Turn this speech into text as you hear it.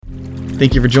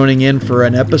Thank you for joining in for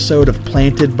an episode of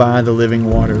Planted by the Living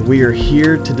Water. We are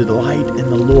here to delight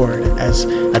in the Lord as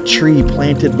a tree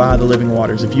planted by the living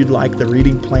waters. If you'd like the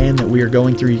reading plan that we are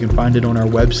going through, you can find it on our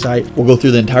website. We'll go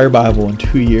through the entire Bible in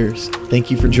 2 years. Thank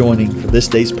you for joining for this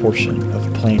day's portion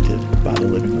of Planted by the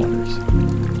Living Waters.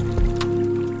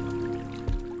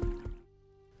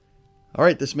 All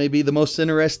right, this may be the most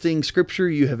interesting scripture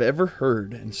you have ever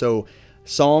heard. And so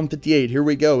Psalm 58, here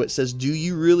we go. It says, "Do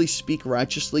you really speak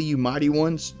righteously, you mighty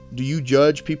ones? Do you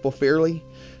judge people fairly?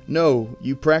 No,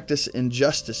 you practice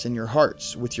injustice in your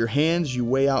hearts. With your hands you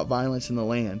weigh out violence in the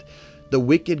land. The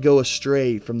wicked go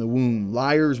astray from the womb.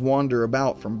 Liars wander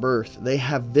about from birth. They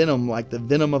have venom like the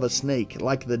venom of a snake,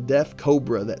 like the deaf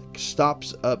cobra that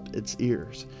stops up its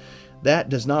ears. That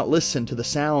does not listen to the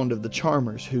sound of the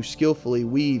charmers who skillfully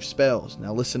weave spells."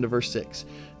 Now listen to verse 6.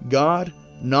 "God,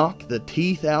 knock the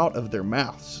teeth out of their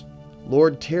mouths.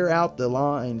 Lord, tear out the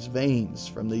lion's veins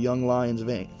from the young lion's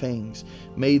fangs.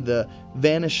 May they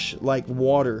vanish like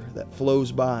water that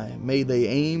flows by. May they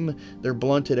aim their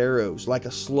blunted arrows like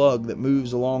a slug that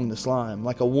moves along the slime,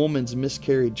 like a woman's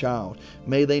miscarried child.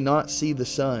 May they not see the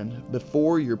sun.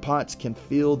 Before your pots can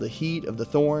feel the heat of the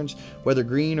thorns, whether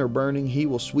green or burning, he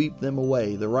will sweep them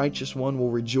away. The righteous one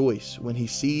will rejoice when he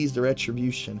sees the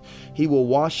retribution. He will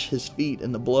wash his feet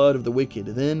in the blood of the wicked.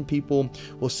 Then people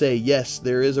will say, yes,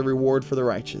 there is a reward for the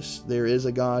righteous. There is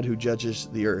a God who judges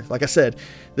the earth." Like I said,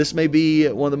 this may be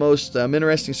one of the most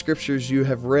interesting scriptures you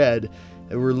have read.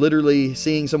 We're literally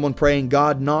seeing someone praying,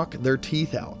 God, knock their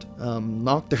teeth out.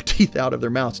 Knock their teeth out of their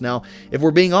mouths. Now, if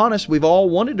we're being honest, we've all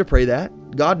wanted to pray that.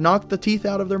 God, knock the teeth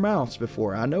out of their mouths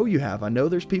before. I know you have. I know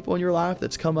there's people in your life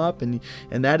that's come up and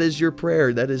that is your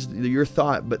prayer. That is your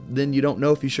thought. But then you don't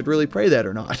know if you should really pray that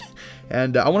or not.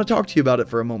 And I want to talk to you about it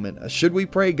for a moment. Should we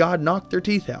pray, God, knock their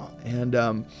teeth out?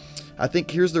 And I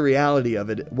think here's the reality of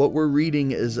it. What we're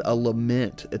reading is a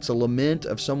lament. It's a lament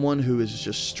of someone who is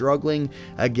just struggling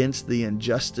against the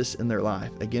injustice in their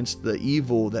life, against the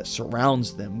evil that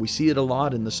surrounds them. We see it a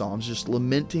lot in the Psalms, just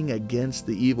lamenting against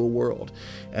the evil world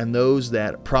and those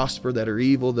that prosper, that are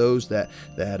evil, those that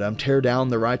tear down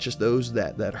the righteous, those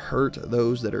that hurt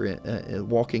those that are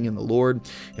walking in the Lord.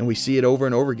 And we see it over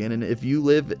and over again. And if you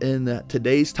live in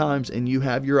today's times and you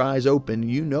have your eyes open,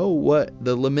 you know what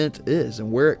the lament is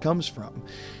and where it comes from.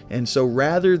 And so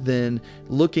rather than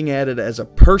looking at it as a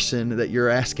person that you're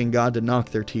asking God to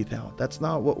knock their teeth out, that's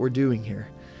not what we're doing here.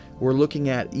 We're looking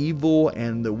at evil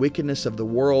and the wickedness of the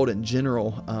world in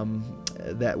general,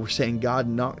 that we're saying, God,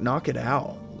 knock it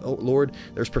out. Oh, Lord,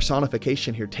 there's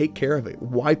personification here. Take care of it.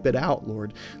 Wipe it out,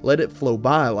 Lord. Let it flow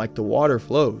by like the water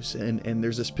flows. And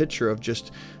there's this picture of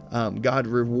just God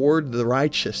reward the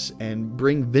righteous and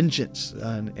bring vengeance.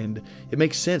 And it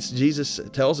makes sense. Jesus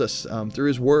tells us through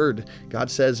his word, God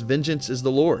says, vengeance is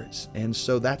the Lord's. And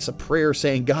so that's a prayer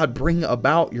saying, God, bring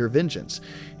about your vengeance.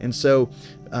 And so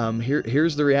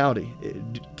here's the reality.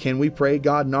 Can we pray,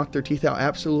 God, knock their teeth out?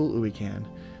 Absolutely we can.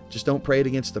 Just don't pray it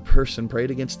against the person. Pray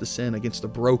it against the sin, against the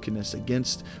brokenness,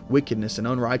 against wickedness and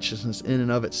unrighteousness in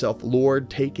and of itself. Lord,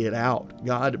 take it out.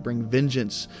 God, bring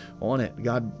vengeance on it.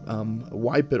 God,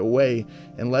 wipe it away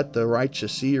and let the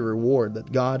righteous see your reward,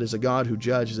 that God is a God who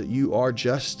judges, that you are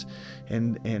just.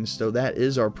 And so that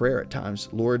is our prayer at times,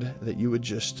 Lord, that you would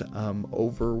just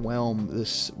overwhelm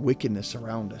this wickedness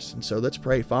around us. And so let's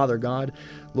pray. Father God,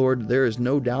 Lord, there is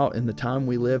no doubt in the time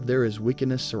we live, there is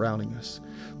wickedness surrounding us.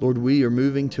 Lord, we are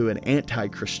moving to an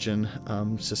anti-Christian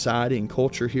society and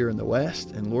culture here in the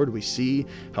West. And Lord, we see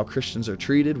how Christians are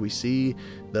treated. We see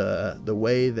the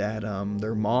way that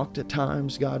they're mocked at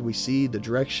times, God. We see the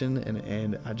direction,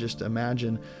 and I just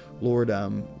imagine, Lord,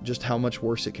 just how much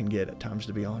worse it can get at times,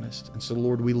 to be honest. And so,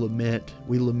 Lord, we lament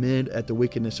at the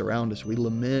wickedness around us. We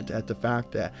lament at the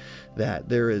fact that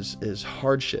there is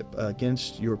hardship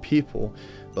against your people.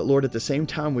 But Lord, at the same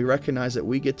time, we recognize that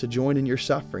we get to join in your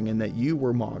suffering and that you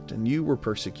were mocked and you were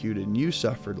persecuted and you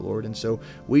suffered, Lord. And so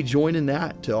we join in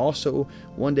that to also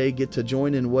one day get to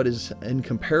join in what is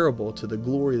incomparable to the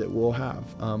glory that we'll have,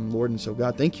 Lord. And so,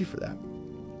 God, thank you for that.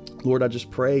 Lord, I just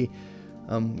pray,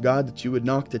 God, that you would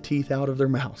knock the teeth out of their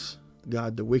mouths.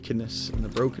 God, the wickedness and the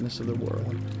brokenness of the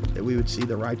world, that we would see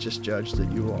the righteous judge that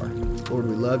you are. Lord,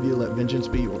 we love you. Let vengeance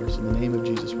be yours. In the name of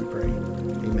Jesus we pray.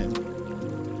 Amen.